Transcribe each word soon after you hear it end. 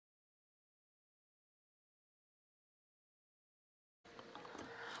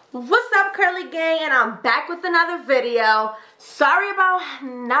What's up, Curly Gang? And I'm back with another video. Sorry about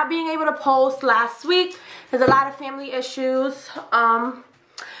not being able to post last week. There's a lot of family issues.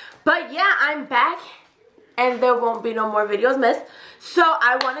 But yeah, I'm back and there won't be no more videos missed. So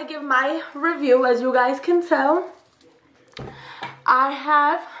I want to give my review. As you guys can tell, I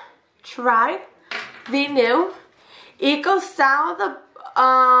have tried the new EcoStyle, the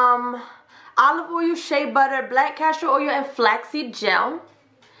olive oil, shea butter, black castor oil, and flaxseed gel.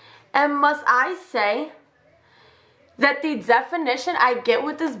 And must I say that the definition I get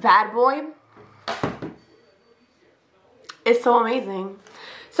with this bad boy is so amazing.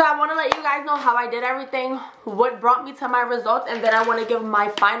 So I want to let you guys know how I did everything, what brought me to my results, and then I want to give my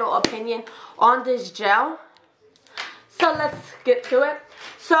final opinion on this gel. So let's get to it.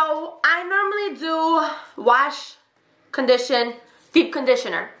 So I normally do wash, condition, deep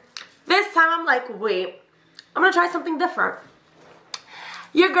conditioner. This time I'm like, wait, I'm going to try something different.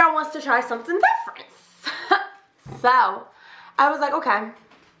 Your girl wants to try something different. So I was like, okay,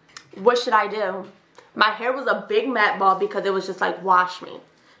 what should I do? My hair was a big matte ball because it was just like, wash me.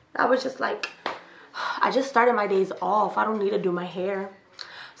 I was just like, I just started my days off. I don't need to do my hair.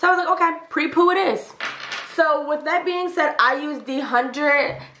 So I was like, okay, pre-poo it is. So with that being said, I used the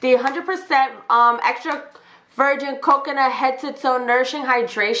 100% extra virgin coconut head to toe nourishing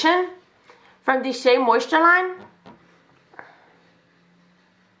hydration from the Shea Moisture line.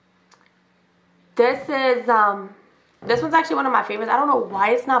 This is this one's actually one of my favorites. I don't know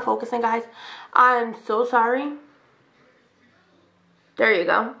why it's not focusing, guys. I'm so sorry. There you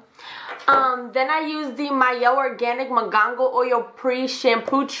go. Then I used the Mayo Organic Magango Oil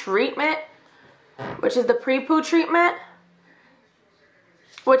Pre-Shampoo Treatment, which is the pre-poo treatment,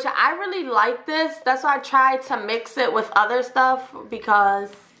 which I really like this. That's why I tried to mix it with other stuff because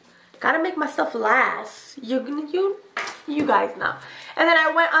gotta make my stuff last. You guys know. And then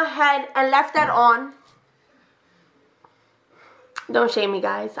I went ahead and left that on. Don't shame me,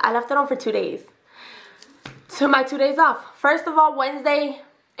 guys. I left it on for 2 days. To my 2 days off. First of all, Wednesday,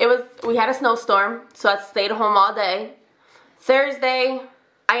 we had a snowstorm, so I stayed home all day. Thursday,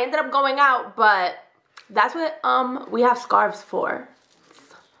 I ended up going out, but that's what we have scarves for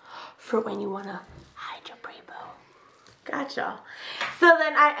when you wanna hide your pre-poo. Gotcha. So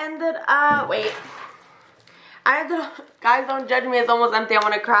then I ended up, guys, don't judge me, it's almost empty, I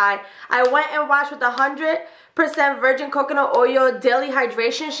want to cry. I went and washed with 100% virgin coconut oil daily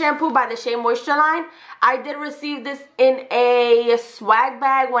hydration shampoo by the Shea Moisture line. I did receive this in a swag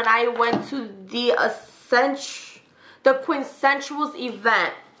bag when I went to the Quinsensuals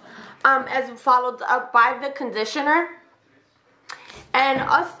event, as followed up by the conditioner. And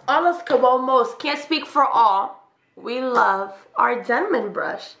all us Kabomos, can't speak for all, we love our Denman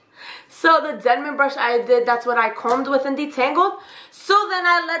brush. So the Denman brush I did, that's what I combed with and detangled. So then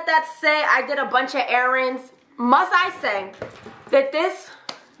I let that say, I did a bunch of errands. Must I say that this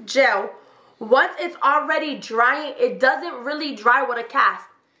gel, once it's already drying, it doesn't really dry with a cast.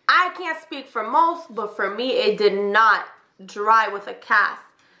 I can't speak for most, but for me, it did not dry with a cast.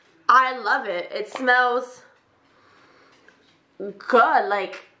 I love it. It smells good.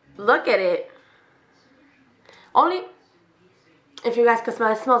 Like, look at it. Only if you guys can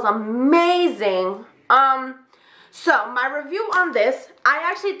smell, it smells amazing. So my review on this, I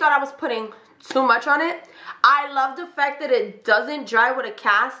actually thought I was putting too much on it. I love the fact that it doesn't dry with a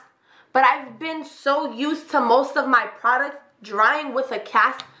cast, but I've been so used to most of my products drying with a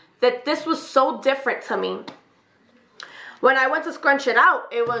cast that this was so different to me. When I went to scrunch it out,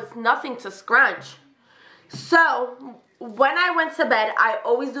 it was nothing to scrunch. So when I went to bed, I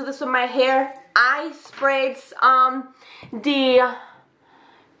always do this with my hair. I sprayed the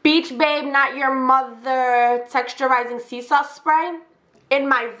Beach Babe Not Your Mother Texturizing Sea Salt Spray in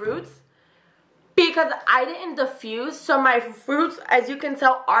my roots because I didn't diffuse. So my roots, as you can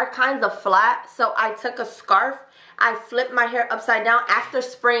tell, are kind of flat. So I took a scarf. I flipped my hair upside down after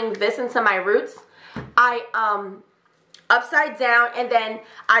spraying this into my roots. I upside down, and then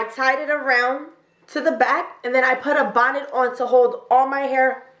I tied it around to the back, and then I put a bonnet on to hold all my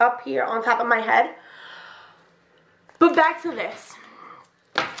hair up here on top of my head. But back to this.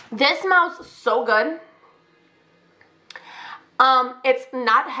 This smells so good. It's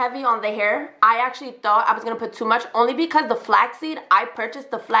not heavy on the hair. I actually thought I was going to put too much, only because the flaxseed, I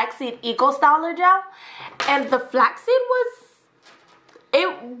purchased the flaxseed EcoStyle gel, and the flaxseed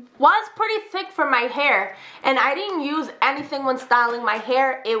was pretty thick for my hair, and I didn't use anything when styling my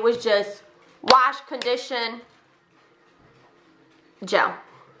hair. It was just wash, condition, gel.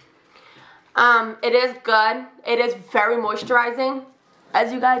 It is good. It is very moisturizing.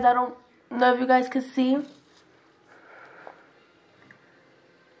 As you guys, I don't know if you guys can see.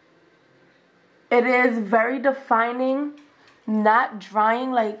 It is very defining, not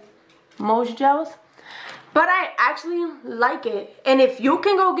drying like most gels. But I actually like it. And if you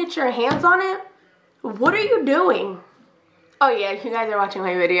can go get your hands on it, what are you doing? Oh yeah, you guys are watching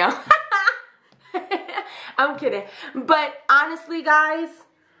my video. I'm kidding. But honestly, guys,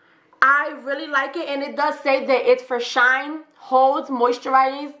 I really like it. And it does say that it's for shine, holds,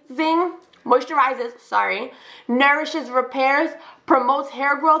 moisturizes, nourishes, repairs, promotes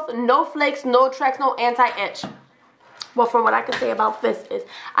hair growth, no flakes, no tracks, no anti-itch. Well, from what I can say about this is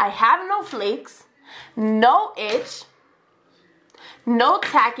I have no flakes, no itch, no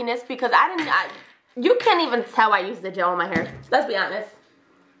tackiness, because you can't even tell I used the gel on my hair. Let's be honest.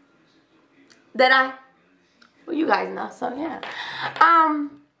 Did I? Well, you guys know, so yeah.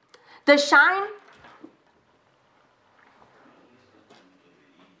 The shine,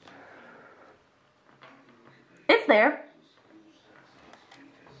 it's there.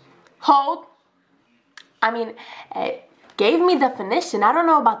 Hold, I mean, it gave me definition. I don't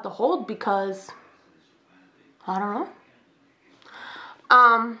know about the hold because, I don't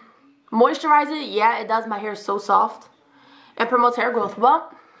know. Moisturize it, yeah, it does. My hair is so soft. And promotes hair growth.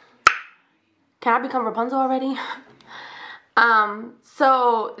 Well, can I become Rapunzel already?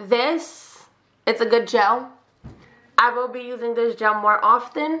 So this, it's a good gel. I will be using this gel more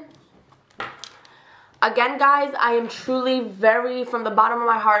often. Again, guys, I am truly very, from the bottom of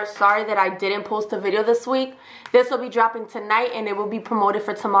my heart, sorry that I didn't post a video this week. This will be dropping tonight and it will be promoted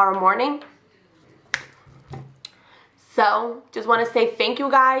for tomorrow morning. So, just want to say thank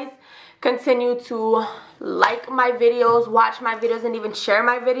you, guys. Continue to like my videos, watch my videos, and even share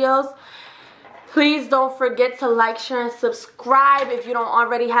my videos. Please don't forget to like, share, and subscribe. If you don't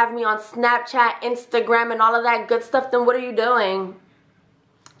already have me on Snapchat, Instagram, and all of that good stuff, then what are you doing?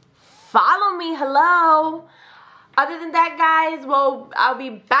 Follow me, hello. Other than that, guys, well, I'll be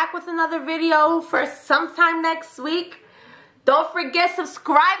back with another video for sometime next week. Don't forget,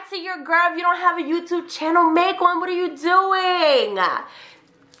 subscribe to your girl. If you don't have a YouTube channel, make one. What are you doing?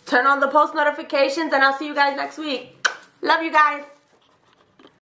 Turn on the post notifications, and I'll see you guys next week. Love you guys.